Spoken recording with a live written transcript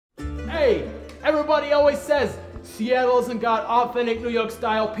Everybody always says Seattle hasn't got authentic New York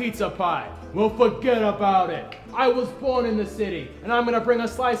style pizza pie. Well, forget about it. I was born in the city, and I'm gonna bring a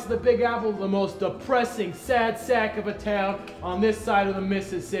slice of the Big Apple, the most depressing, sad sack of a town on this side of the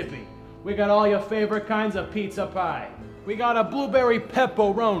Mississippi. We got all your favorite kinds of pizza pie. We got a blueberry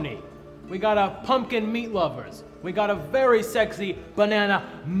pepperoni. We got a pumpkin meat lovers. We got a very sexy banana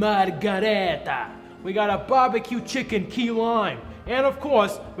margarita. We got a barbecue chicken key lime. And of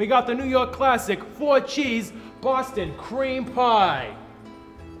course, we got the New York classic 4-cheese Boston cream pie.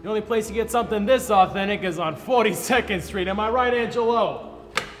 The only place you get something this authentic is on 42nd Street. Am I right, Angelo?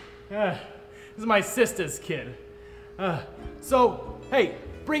 This is my sister's kid. So, hey,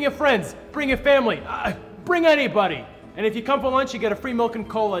 bring your friends, bring your family, bring anybody. And if you come for lunch, you get a free milk and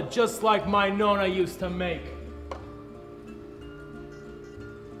cola, just like my Nona used to make.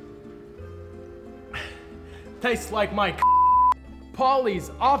 Tastes like my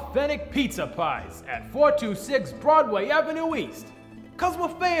Pauly's Authentic Pizza Pies at 426 Broadway Avenue East. 'Cause we're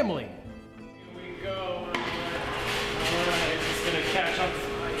family. Here we go. Alright, just gonna catch up.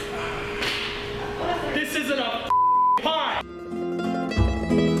 This isn't a